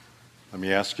Let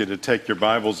me ask you to take your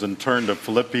Bibles and turn to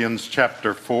Philippians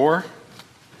chapter 4.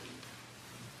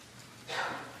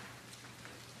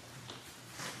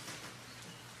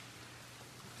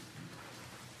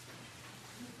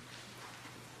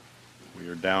 We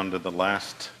are down to the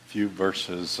last few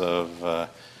verses of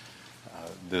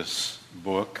this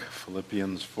book,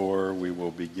 Philippians 4. We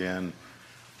will begin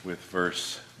with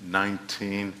verse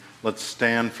 19. Let's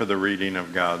stand for the reading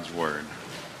of God's Word.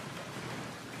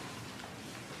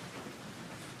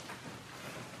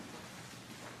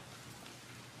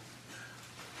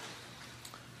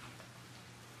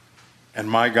 And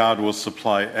my God will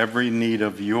supply every need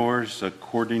of yours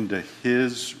according to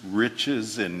his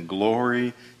riches in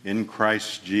glory in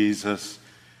Christ Jesus.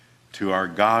 To our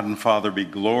God and Father be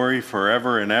glory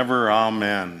forever and ever.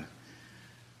 Amen.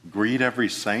 Greet every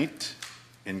saint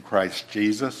in Christ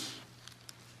Jesus.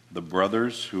 The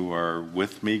brothers who are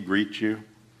with me greet you.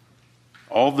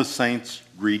 All the saints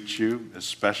greet you,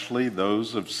 especially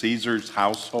those of Caesar's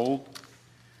household.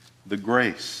 The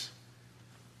grace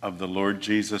of the Lord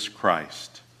Jesus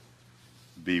Christ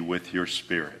be with your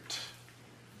spirit.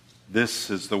 This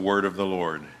is the word of the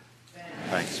Lord.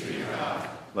 Thanks be to God.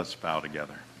 Let's bow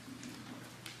together.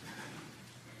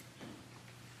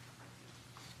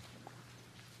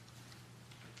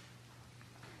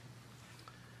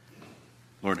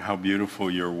 Lord, how beautiful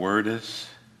your word is.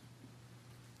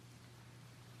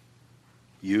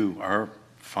 You, our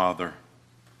Father,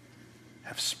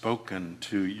 have spoken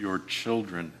to your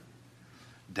children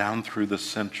down through the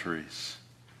centuries.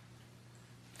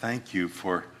 Thank you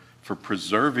for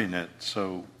preserving it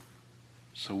so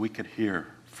we could hear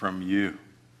from you.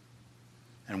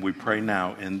 And we pray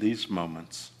now in these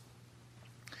moments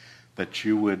that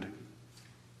you would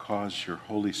cause your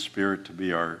Holy Spirit to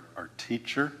be our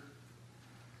teacher,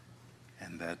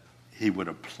 and that he would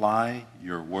apply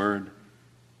your word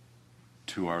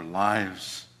to our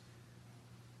lives.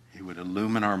 He would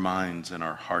illumine our minds and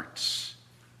our hearts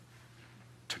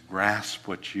to grasp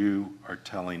what you are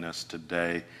telling us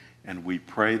today. And we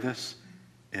pray this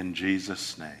in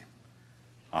Jesus' name.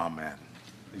 Amen.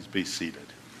 Please be seated.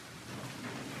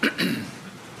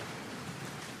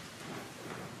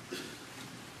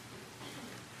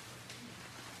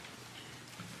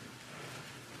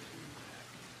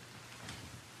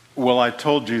 Well, I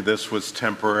told you this was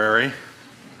temporary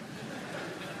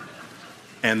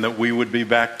and that we would be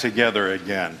back together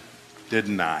again,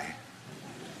 didn't I?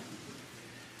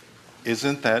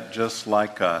 Isn't that just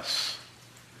like us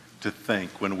to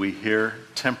think when we hear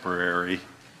temporary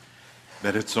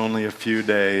that it's only a few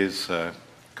days, a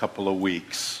couple of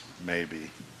weeks,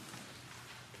 maybe?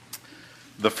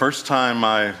 The first time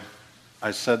I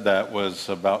said that was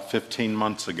about 15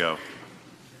 months ago.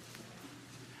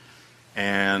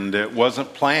 And it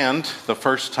wasn't planned the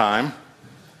first time.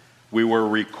 We were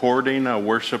recording a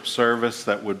worship service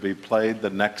that would be played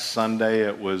the next Sunday.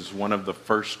 It was one of the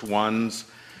first ones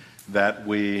that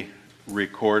we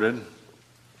recorded.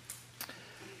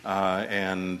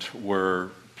 And we're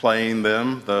playing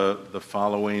them the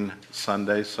following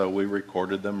Sunday, so we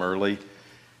recorded them early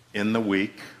in the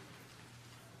week.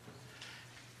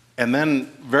 And then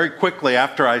very quickly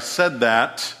after I said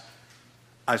that,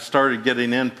 I started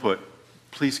getting input.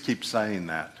 Please keep saying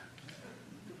that.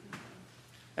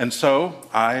 And so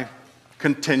I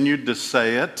continued to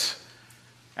say it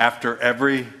after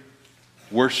every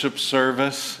worship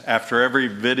service, after every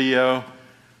video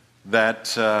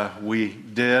that we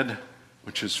did,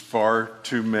 which is far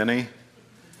too many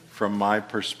from my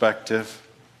perspective.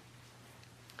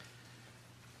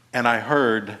 And I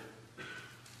heard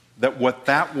that what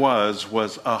that was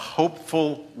a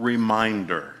hopeful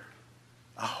reminder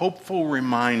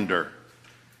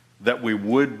that we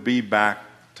would be back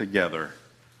together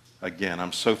again.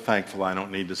 I'm so thankful I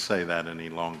don't need to say that any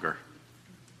longer.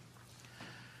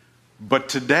 But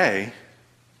today,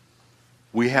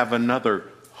 we have another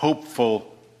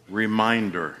hopeful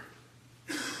reminder.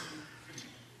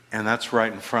 And that's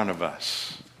right in front of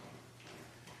us.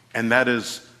 And that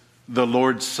is the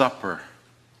Lord's Supper.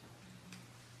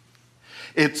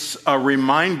 It's a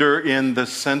reminder in the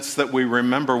sense that we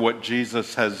remember what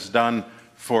Jesus has done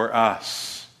for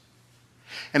us.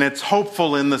 And it's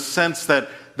hopeful in the sense that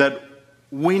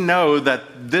we know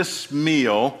that this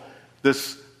meal,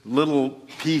 this little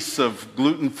piece of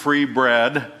gluten-free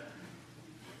bread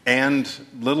and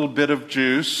little bit of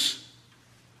juice,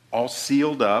 all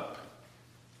sealed up,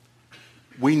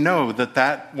 we know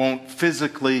that won't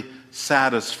physically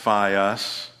satisfy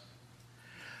us,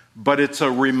 but it's a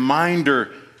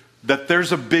reminder that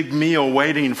there's a big meal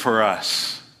waiting for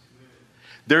us.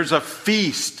 There's a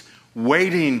feast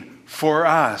waiting for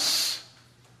us.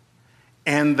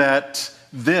 And that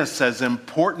this, as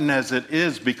important as it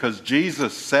is, because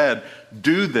Jesus said,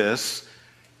 do this,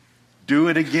 do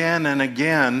it again and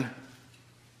again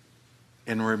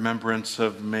in remembrance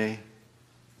of me.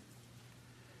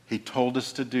 He told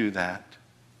us to do that.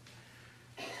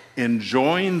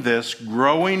 Enjoying this,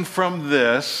 growing from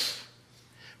this,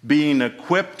 being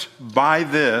equipped by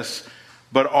this,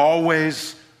 but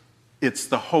always it's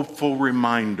the hopeful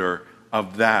reminder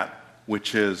of that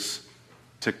which is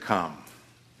to come.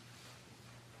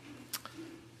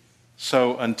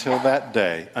 So until that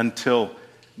day, until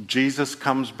Jesus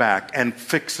comes back and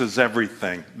fixes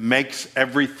everything, makes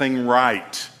everything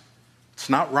right. It's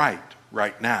not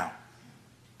right now.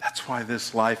 That's why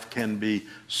this life can be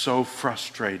so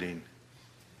frustrating.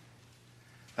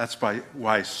 That's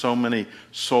why so many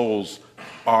souls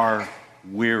are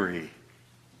weary.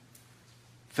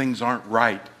 Things aren't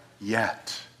right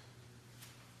yet.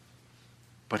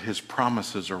 But his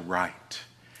promises are right,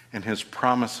 and his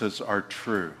promises are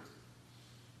true.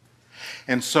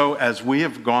 And so as we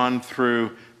have gone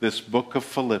through this book of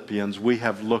Philippians, we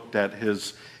have looked at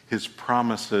his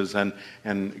promises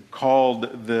and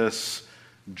called this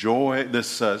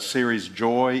series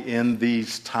Joy in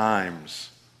These Times.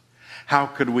 How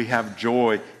could we have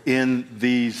joy in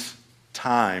these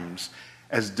times,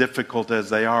 as difficult as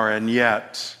they are? And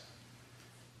yet,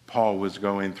 Paul was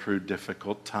going through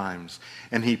difficult times.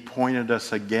 And he pointed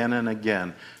us again and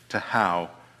again to how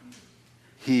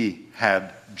he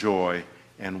had joy,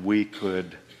 and we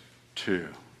could too.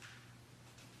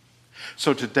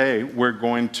 So today we're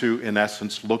going to, in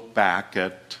essence, look back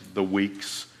at the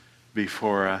weeks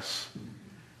before us.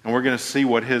 And we're going to see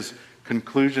what his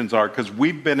conclusions are, because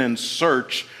we've been in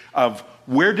search of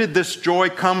where did this joy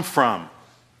come from?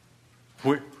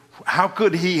 How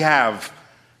could he have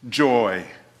joy?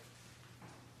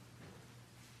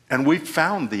 And we've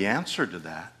found the answer to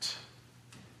that.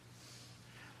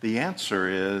 The answer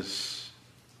is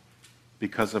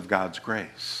because of God's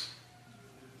grace.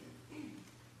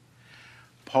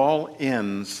 Paul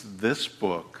ends this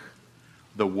book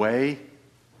the way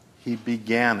he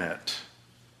began it,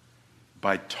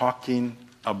 by talking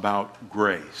about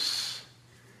grace.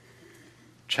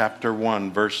 Chapter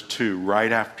 1, verse 2,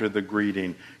 right after the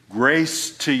greeting.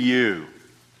 Grace to you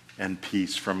and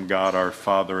peace from God our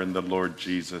Father and the Lord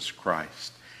Jesus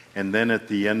Christ. And then at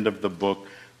the end of the book,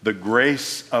 the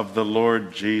grace of the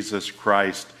Lord Jesus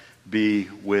Christ be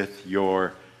with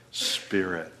your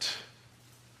spirit.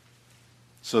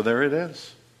 So there it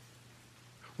is.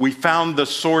 We found the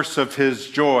source of his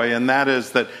joy, and that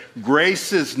is that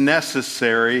grace is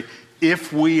necessary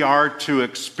if we are to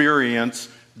experience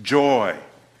joy.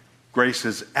 Grace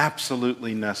is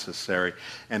absolutely necessary.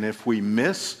 And if we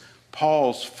miss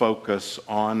Paul's focus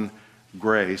on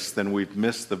grace, then we've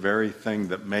missed the very thing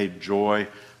that made joy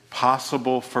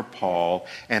possible for Paul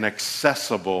and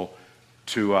accessible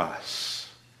to us.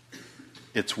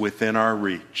 It's within our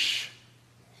reach.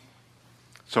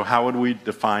 So how would we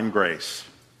define grace?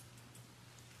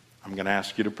 I'm going to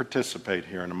ask you to participate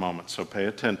here in a moment, so pay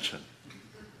attention.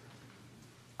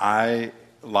 I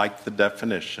like the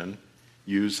definition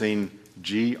using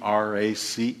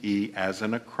GRACE as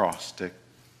an acrostic.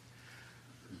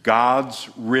 God's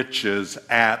riches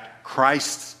at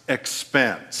Christ's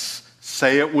expense.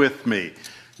 Say it with me.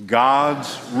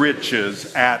 God's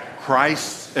riches at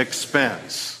Christ's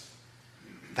expense.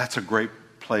 That's a great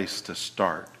place to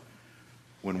start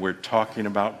when we're talking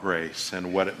about grace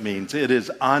and what it means. It is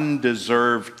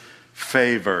undeserved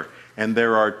favor. And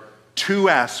there are two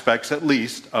aspects, at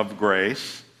least, of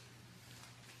grace.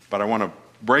 But I want to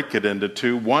break it into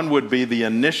two. One would be the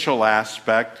initial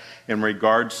aspect in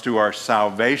regards to our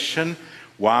salvation.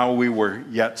 While we were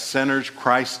yet sinners,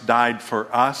 Christ died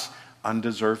for us.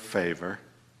 Undeserved favor.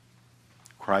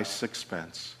 Christ's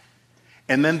expense.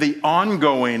 And then the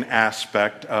ongoing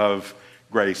aspect of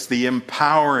grace, the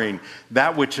empowering,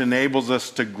 that which enables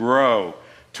us to grow,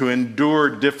 to endure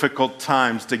difficult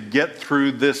times, to get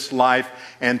through this life,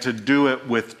 and to do it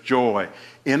with joy.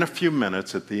 In a few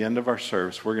minutes, at the end of our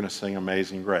service, we're going to sing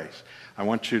Amazing Grace. I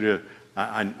want you to,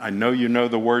 I know you know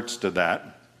the words to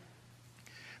that,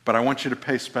 but I want you to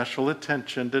pay special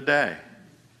attention today,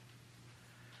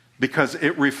 because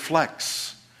it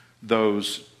reflects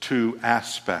those two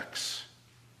aspects.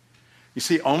 You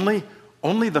see, only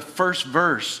the first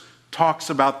verse talks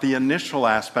about the initial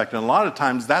aspect. And a lot of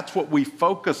times that's what we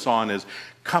focus on, is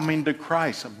coming to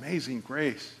Christ. Amazing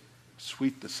grace.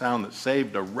 Sweet the sound that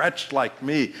saved a wretch like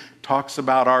me. Talks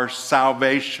about our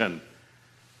salvation.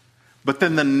 But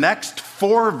then the next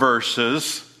 4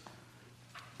 verses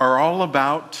are all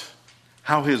about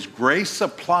how his grace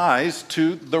applies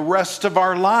to the rest of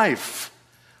our life.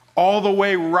 all the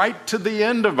way right to the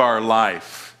end of our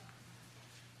life.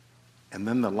 And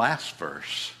then the last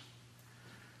verse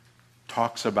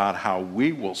talks about how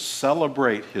we will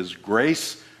celebrate his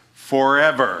grace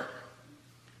forever.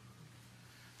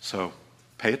 So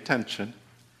pay attention,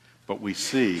 but we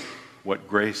see what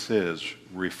grace is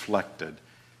reflected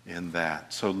in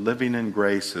that. So living in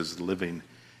grace is living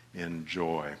in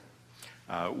joy.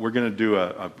 We're going to do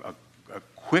a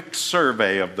quick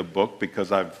survey of the book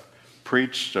because I've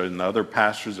preached and other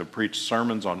pastors have preached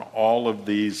sermons on all of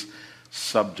these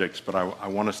subjects, but I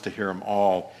want us to hear them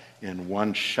all in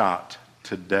one shot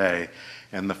today.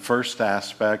 And the first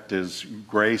aspect is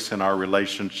grace in our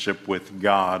relationship with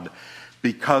God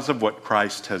because of what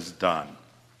Christ has done.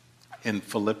 In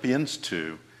Philippians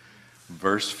 2,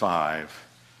 verse 5,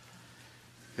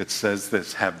 it says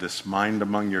this, have this mind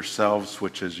among yourselves,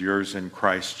 which is yours in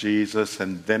Christ Jesus.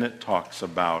 And then it talks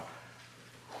about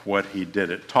what he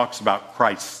did. It talks about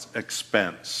Christ's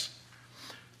expense.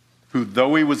 Who,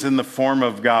 though he was in the form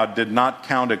of God, did not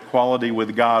count equality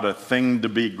with God a thing to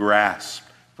be grasped.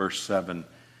 Verse 7.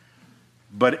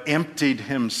 But emptied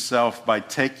himself by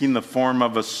taking the form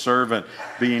of a servant,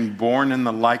 being born in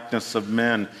the likeness of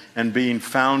men, and being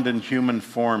found in human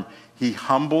form. He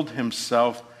humbled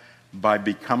himself by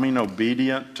becoming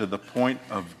obedient to the point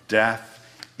of death,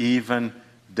 even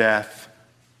death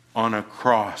on a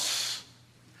cross.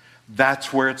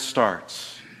 That's where it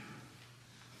starts.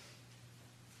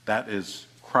 That is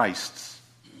Christ's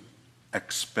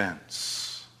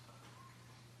expense.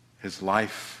 His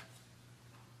life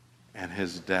and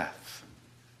his death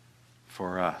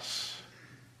for us.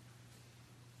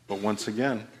 But once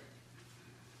again,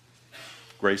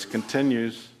 grace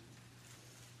continues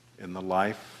in the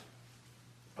life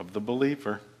of the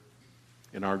believer,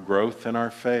 in our growth in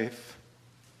our faith.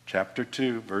 Chapter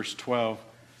 2, verse 12.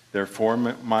 Therefore,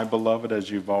 my beloved, as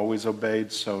you've always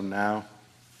obeyed, so now,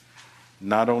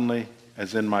 not only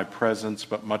as in my presence,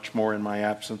 but much more in my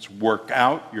absence, work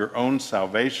out your own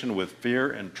salvation with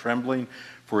fear and trembling,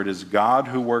 for it is God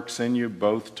who works in you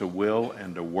both to will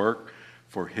and to work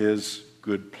for his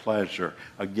good pleasure.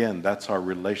 Again, that's our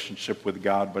relationship with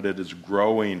God, but it is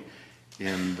growing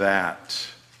in that.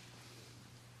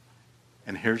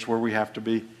 And here's where we have to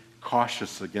be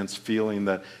cautious against feeling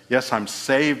that, yes, I'm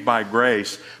saved by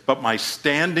grace, but my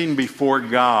standing before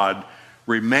God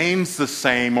remains the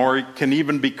same, or it can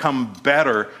even become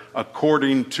better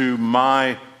according to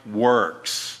my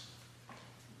works.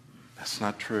 That's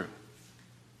not true.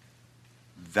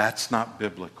 That's not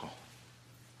biblical.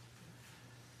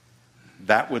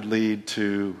 That would lead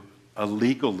to a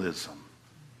legalism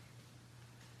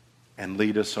and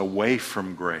lead us away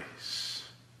from grace.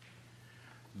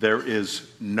 There is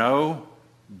no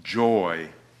joy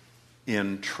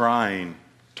in trying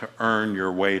to earn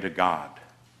your way to God.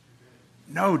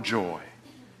 No joy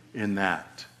in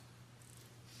that.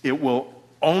 It will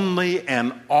only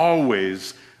and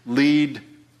always lead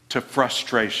to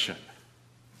frustration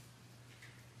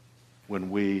when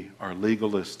we are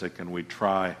legalistic and we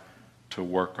try to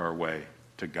work our way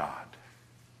to God.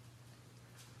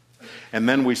 And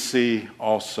then we see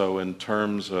also in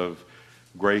terms of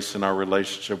grace in our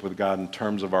relationship with God, in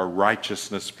terms of our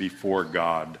righteousness before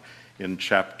God in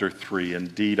chapter 3.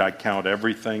 Indeed, I count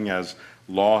everything as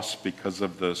loss because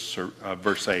of the,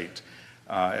 verse 8,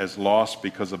 as loss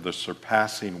because of the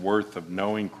surpassing worth of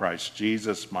knowing Christ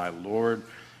Jesus, my Lord.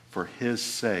 For his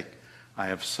sake, I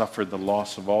have suffered the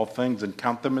loss of all things and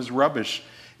count them as rubbish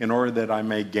in order that I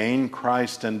may gain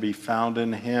Christ and be found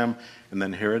in him. And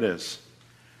then here it is.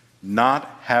 Not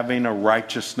having a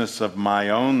righteousness of my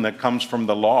own that comes from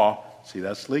the law. See,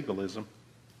 that's legalism.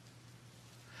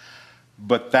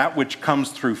 But that which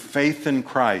comes through faith in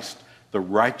Christ, the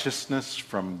righteousness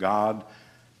from God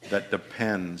that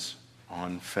depends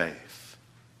on faith.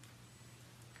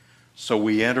 So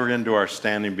we enter into our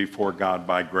standing before God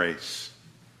by grace,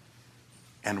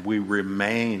 and we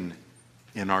remain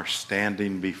in our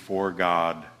standing before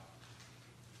God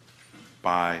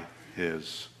by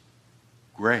his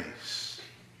grace.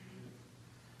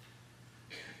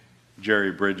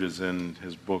 Jerry Bridges, in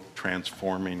his book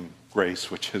Transforming Grace,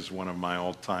 which is one of my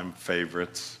all-time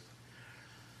favorites,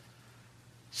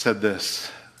 said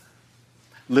this: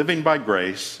 living by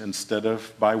grace instead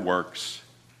of by works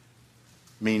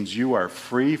means you are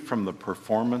free from the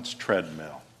performance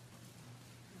treadmill.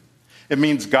 It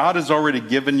means God has already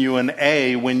given you an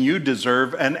A when you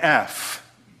deserve an F.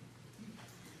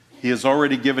 He has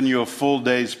already given you a full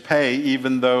day's pay,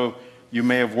 even though you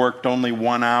may have worked only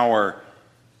 1 hour.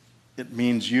 It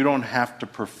means you don't have to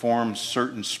perform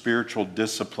certain spiritual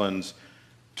disciplines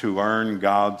to earn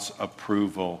God's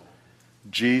approval.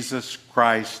 Jesus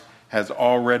Christ has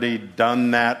already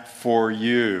done that for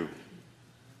you.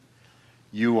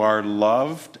 You are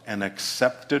loved and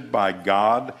accepted by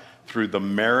God through the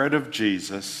merit of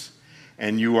Jesus,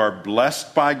 and you are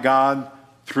blessed by God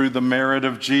through the merit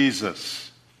of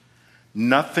Jesus.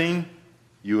 Nothing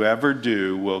you ever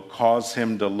do will cause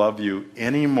him to love you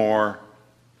any more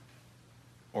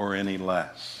or any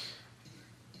less.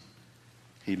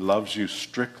 He loves you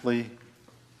strictly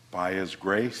by his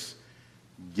grace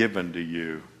given to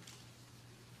you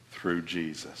through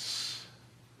Jesus.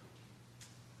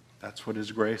 That's what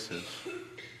his grace is.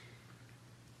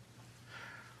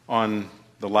 On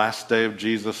the last day of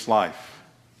Jesus' life,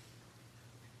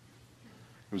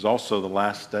 it was also the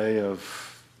last day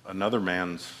of another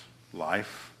man's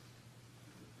life.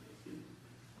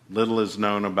 Little is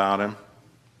known about him.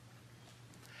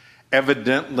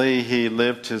 Evidently, he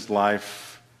lived his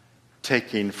life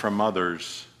taking from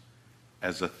others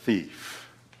as a thief.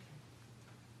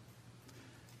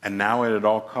 And now it had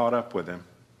all caught up with him.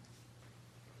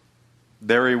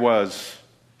 There he was,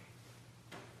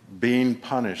 being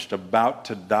punished, about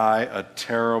to die a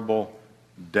terrible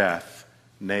death,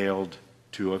 nailed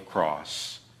to a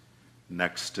cross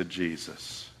next to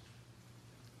Jesus.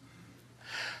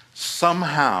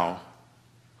 Somehow,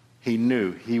 he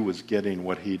knew he was getting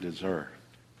what he deserved.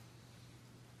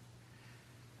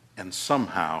 And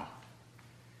somehow,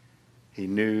 he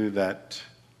knew that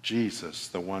Jesus,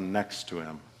 the one next to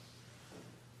him,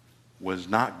 was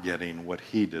not getting what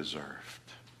he deserved.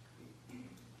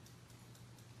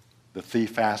 The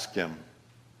thief asked him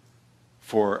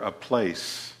for a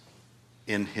place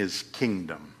in his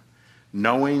kingdom,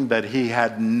 knowing that he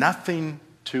had nothing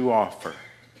to offer.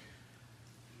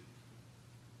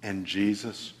 And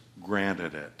Jesus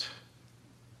granted it.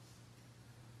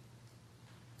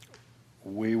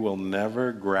 We will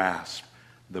never grasp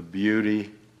the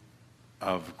beauty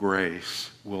of grace.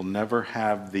 We'll never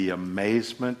have the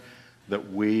amazement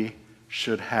that we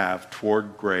should have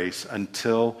toward grace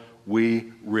until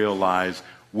we realize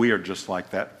we are just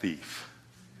like that thief.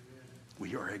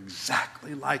 We are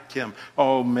exactly like him.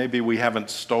 Oh, maybe we haven't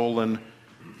stolen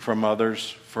from others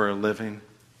for a living,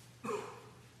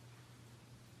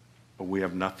 but we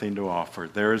have nothing to offer.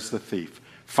 There's the thief,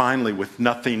 finally with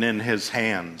nothing in his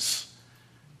hands.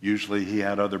 Usually he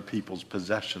had other people's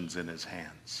possessions in his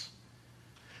hands.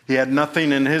 He had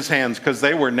nothing in his hands because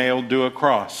they were nailed to a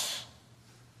cross.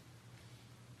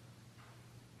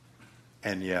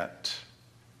 And yet,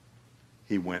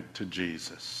 he went to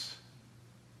Jesus.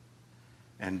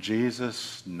 And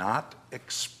Jesus, not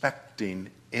expecting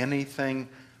anything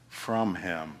from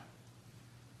him,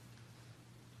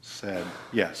 said,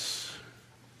 "Yes,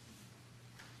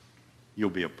 you'll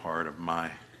be a part of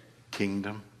my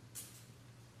kingdom."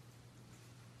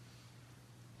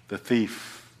 The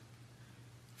thief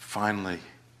finally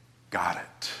got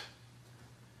it.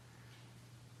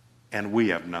 And we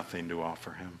have nothing to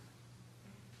offer him.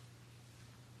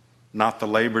 Not the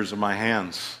labors of my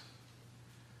hands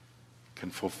can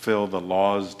fulfill the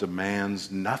law's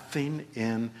demands. Nothing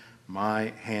in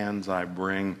my hands I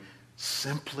bring,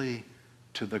 simply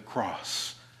to the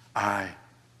cross I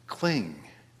cling.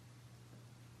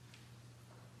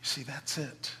 You see, that's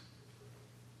it.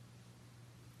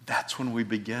 That's when we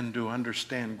begin to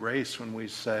understand grace, when we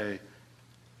say,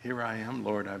 "Here I am,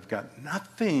 Lord, I've got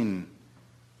nothing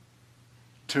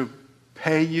to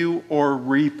pay you or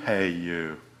repay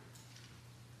you."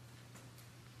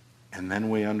 And then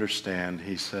we understand,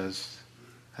 he says,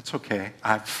 "That's okay.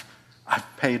 I've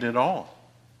paid it all.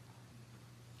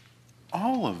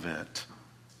 All of it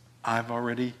I've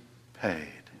already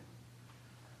paid."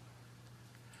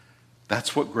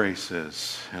 That's what grace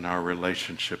is in our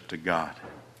relationship to God.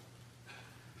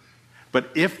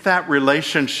 But if that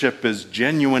relationship is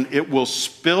genuine, it will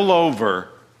spill over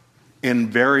in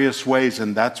various ways,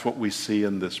 and that's what we see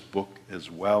in this book as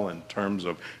well in terms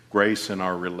of grace in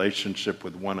our relationship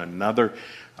with one another.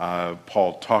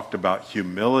 Paul talked about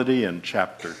humility in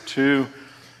chapter 2,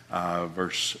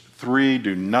 verse 3.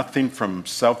 "Do nothing from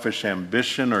selfish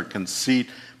ambition or conceit,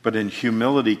 but in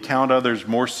humility count others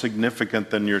more significant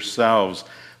than yourselves.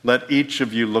 Let each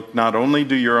of you look not only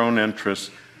to your own interests,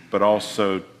 but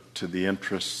also to the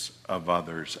interests of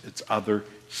others." It's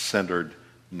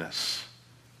other-centeredness.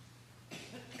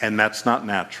 And that's not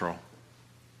natural.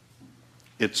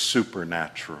 It's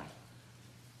supernatural.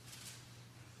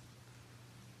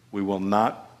 We will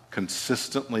not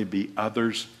consistently be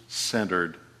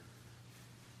others-centered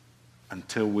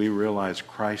until we realize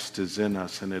Christ is in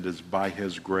us, and it is by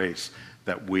his grace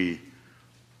that we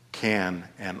can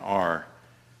and are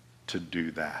to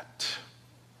do that.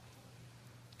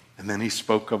 And then he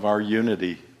spoke of our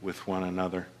unity with one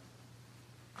another.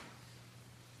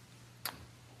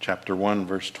 Chapter 1,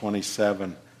 verse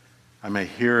 27. I may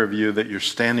hear of you that you're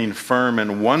standing firm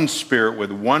in one spirit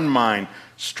with one mind,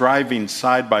 striving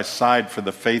side by side for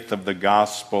the faith of the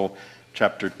gospel.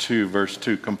 Chapter 2, verse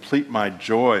 2. Complete my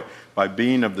joy by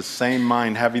being of the same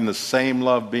mind, having the same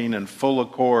love, being in full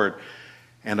accord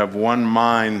and of one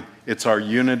mind. It's our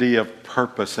unity of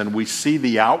purpose. And we see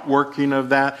the outworking of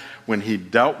that when he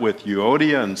dealt with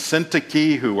Euodia and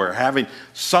Syntyche, who were having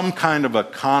some kind of a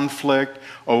conflict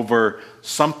over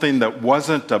something that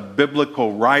wasn't a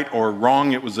biblical right or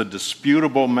wrong. It was a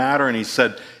disputable matter. And he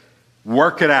said,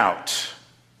 work it out.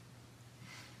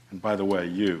 And by the way,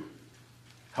 you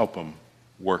help them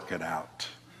work it out.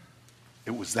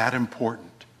 It was that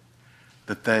important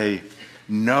that they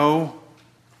know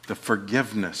the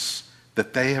forgiveness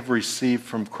that they have received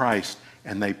from Christ,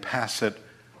 and they pass it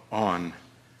on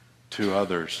to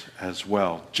others as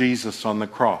well. Jesus on the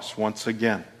cross, once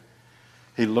again,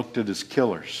 he looked at his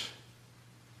killers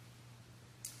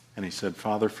and he said,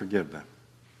 Father, forgive them.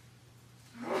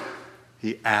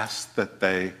 He asked that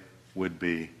they would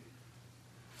be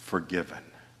forgiven.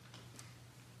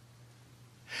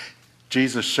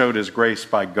 Jesus showed his grace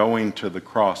by going to the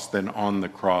cross. Then on the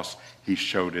cross, he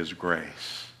showed his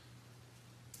grace.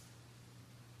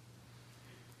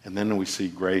 And then we see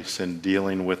grace in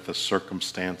dealing with the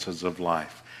circumstances of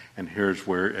life. And here's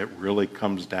where it really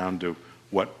comes down to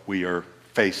what we are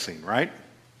facing, right?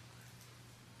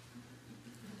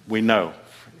 We know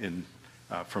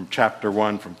from chapter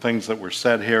 1, from things that were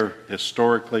said here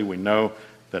historically, we know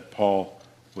that Paul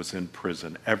was in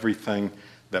prison. Everything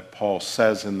that Paul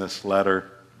says in this letter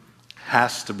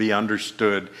has to be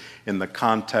understood in the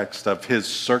context of his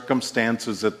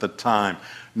circumstances at the time.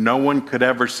 No one could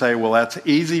ever say, well, that's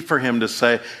easy for him to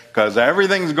say because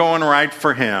everything's going right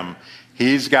for him.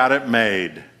 He's got it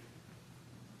made.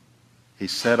 He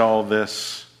said all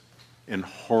this in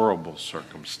horrible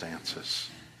circumstances.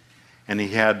 And he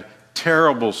had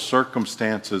terrible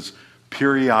circumstances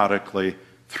periodically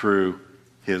through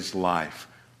his life.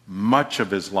 Much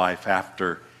of his life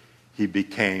after he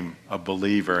became a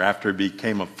believer, after he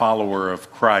became a follower of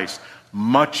Christ,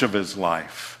 much of his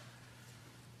life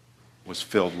was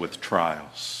filled with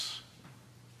trials.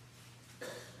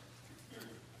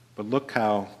 But look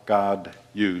how God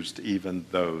used even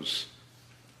those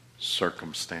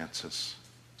circumstances.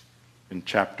 In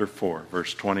chapter 4,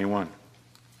 verse 21,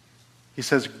 he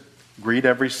says, greet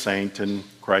every saint in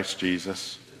Christ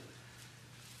Jesus.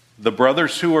 The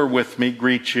brothers who are with me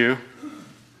greet you.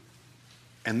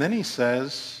 And then he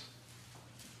says,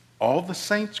 all the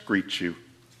saints greet you,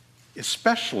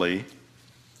 especially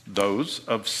those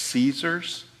of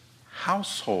Caesar's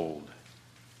household.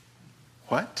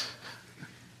 What?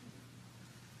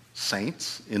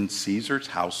 Saints in Caesar's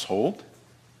household?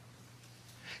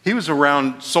 He was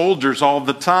around soldiers all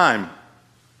the time.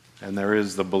 And there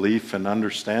is the belief and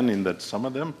understanding that some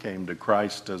of them came to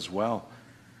Christ as well.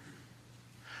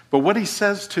 But what he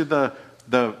says to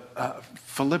the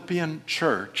Philippian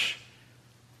church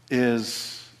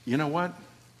is, you know what?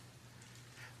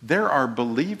 There are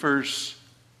believers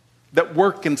that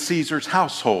work in Caesar's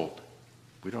household.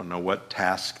 We don't know what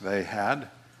task they had,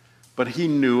 but he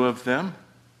knew of them.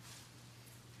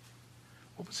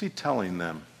 What was he telling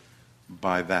them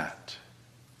by that?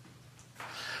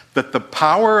 That the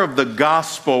power of the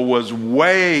gospel was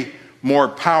way more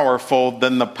powerful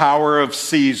than the power of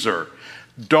Caesar.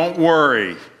 Don't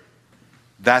worry,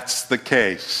 that's the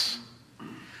case.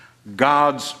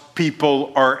 God's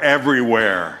people are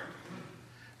everywhere.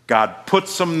 God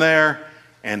puts them there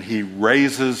and he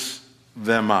raises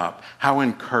them up. How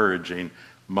encouraging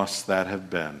must that have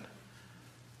been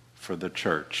for the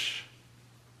church?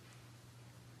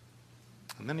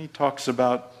 And then he talks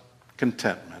about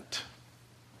contentment.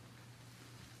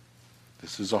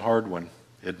 This is a hard one,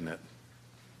 isn't it?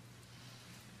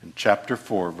 In chapter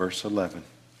 4, verse 11.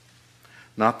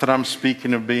 Not that I'm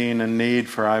speaking of being in need,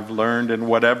 for I've learned in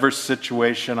whatever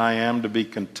situation I am to be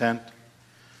content.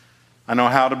 I know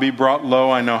how to be brought low.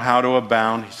 I know how to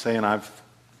abound. He's saying I've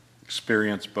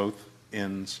experienced both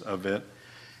ends of it.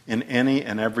 In any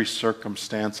and every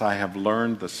circumstance, I have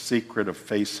learned the secret of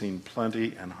facing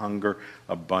plenty and hunger,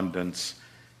 abundance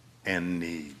and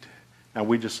need. Now,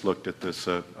 we just looked at this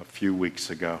a few weeks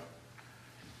ago.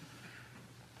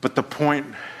 But the point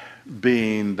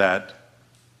being that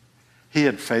he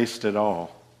had faced it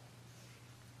all.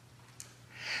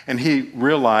 And he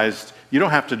realized you don't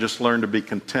have to just learn to be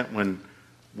content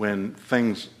when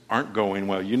things aren't going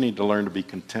well. You need to learn to be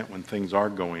content when things are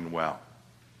going well.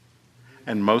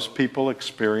 And most people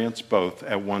experience both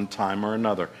at one time or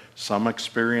another. Some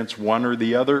experience one or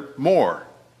the other more.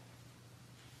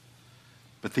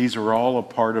 But these are all a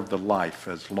part of the life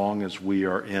as long as we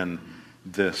are in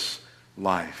this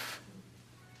life.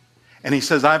 And he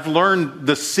says, I've learned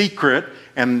the secret,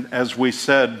 and as we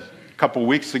said a couple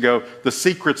weeks ago, the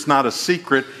secret's not a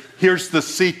secret. Here's the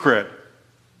secret.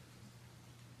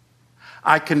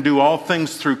 I can do all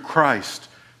things through Christ,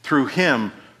 through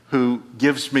him who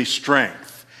gives me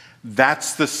strength.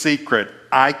 That's the secret.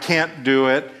 I can't do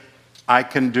it. I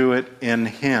can do it in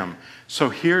him. So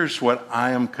here's what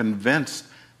I am convinced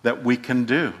that we can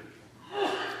do.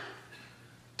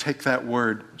 Take that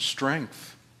word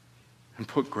strength and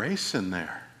put grace in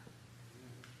there.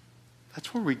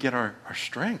 That's where we get our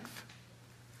strength.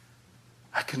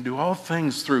 I can do all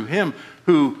things through him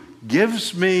who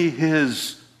gives me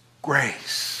his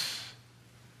grace,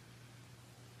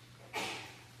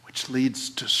 which leads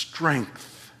to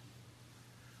strength,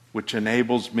 which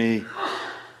enables me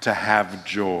to have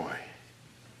joy.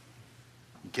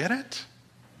 Get it?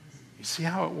 You see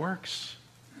how it works?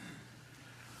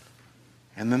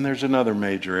 And then there's another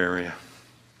major area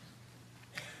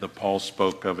that Paul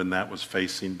spoke of, and that was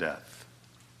facing death.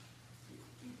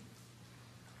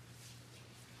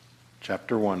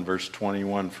 Chapter 1, verse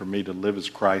 21, for me to live as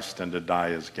Christ and to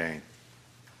die as gain.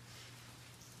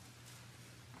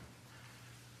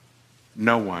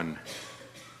 No one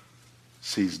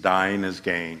sees dying as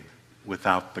gain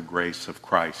without the grace of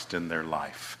Christ in their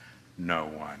life. No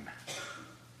one.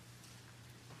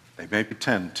 They may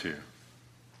pretend to,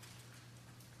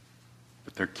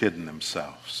 but they're kidding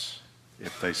themselves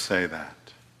if they say that.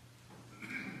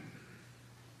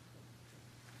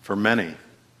 For many,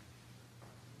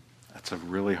 that's a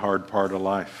really hard part of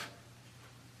life.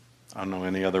 I don't know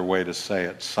any other way to say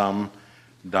it. Some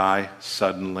die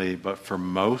suddenly, but for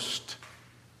most,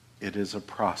 it is a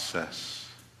process.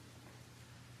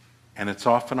 And it's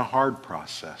often a hard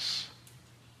process.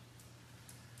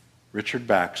 Richard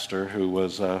Baxter, who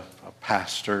was a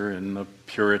pastor in the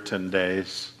Puritan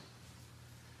days,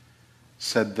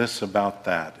 said this about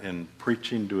that in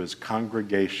preaching to his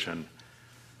congregation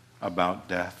about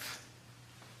death.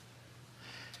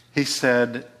 He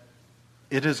said,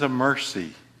 "It is a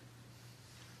mercy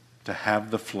to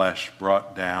have the flesh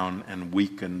brought down and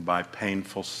weakened by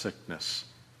painful sickness."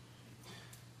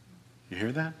 You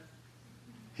hear that?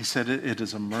 He said it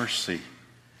is a mercy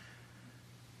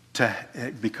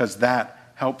because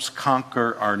that helps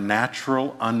conquer our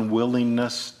natural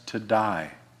unwillingness to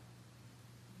die.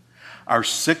 Our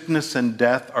sickness and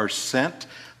death are sent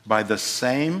by the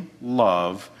same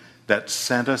love that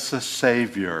sent us a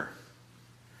Savior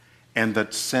and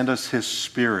that sent us his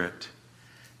Spirit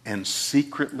and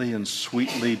secretly and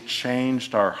sweetly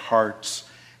changed our hearts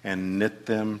and knit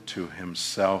them to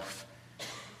himself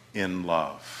in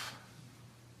love.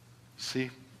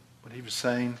 See what he was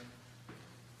saying?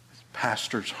 His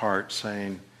pastor's heart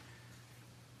saying,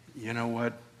 you know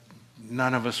what?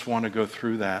 None of us want to go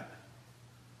through that.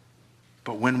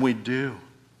 But when we do,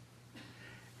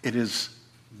 it is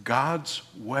God's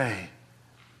way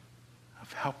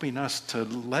of helping us to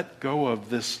let go of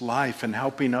this life and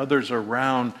helping others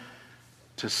around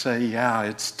to say, yeah,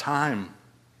 it's time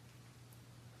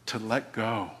to let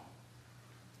go.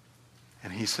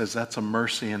 And he says that's a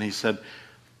mercy. And he said,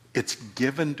 it's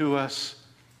given to us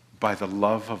by the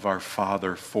love of our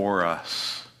Father for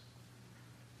us.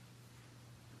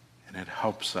 And it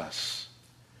helps us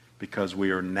because we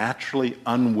are naturally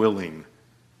unwilling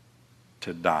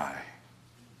to die.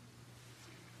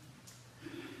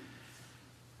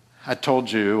 I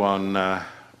told you on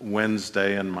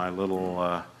Wednesday in my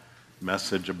little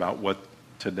message about what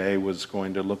today was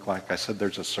going to look like. I said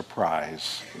there's a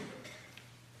surprise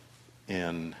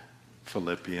in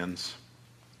Philippians.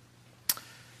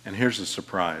 And here's the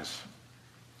surprise.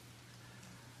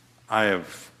 I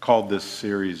have called this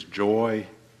series Joy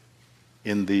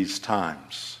in These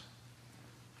Times.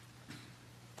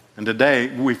 And today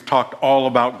we've talked all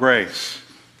about grace.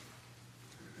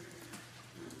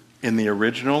 In the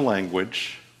original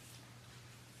language,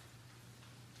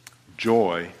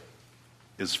 joy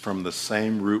is from the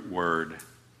same root word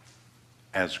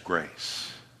as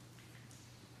grace.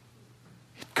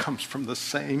 It comes from the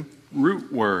same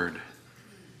root word.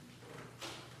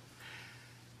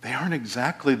 They aren't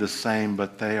exactly the same,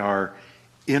 but they are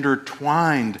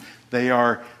intertwined. They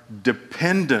are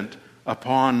dependent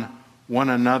upon one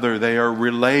another. They are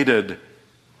related.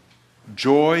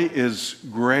 Joy is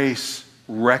grace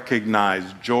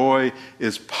recognized. Joy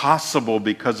is possible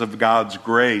because of God's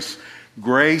grace.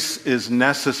 Grace is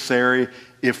necessary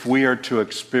if we are to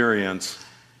experience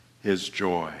his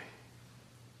joy.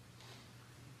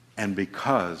 And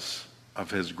because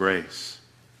of his grace,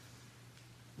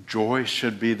 joy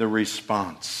should be the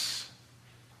response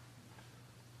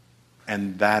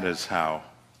And that is how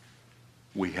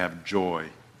we have joy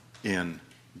in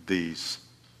these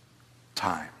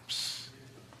times.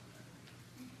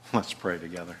 Let's pray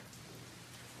together.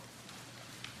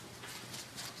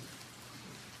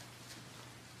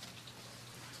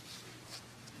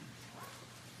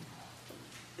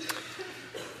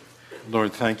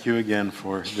 Lord, thank you again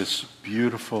for this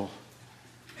beautiful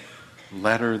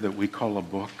letter that we call a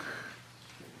book,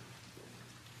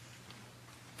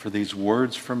 for these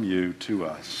words from you to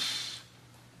us.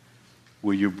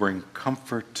 Will you bring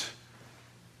comfort?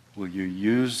 Will you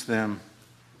use them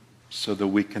so that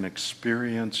we can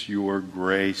experience your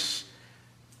grace,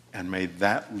 and may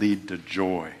that lead to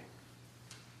joy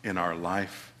in our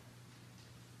life?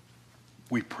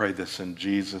 We pray this in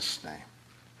Jesus' name.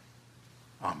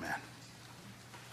 Amen.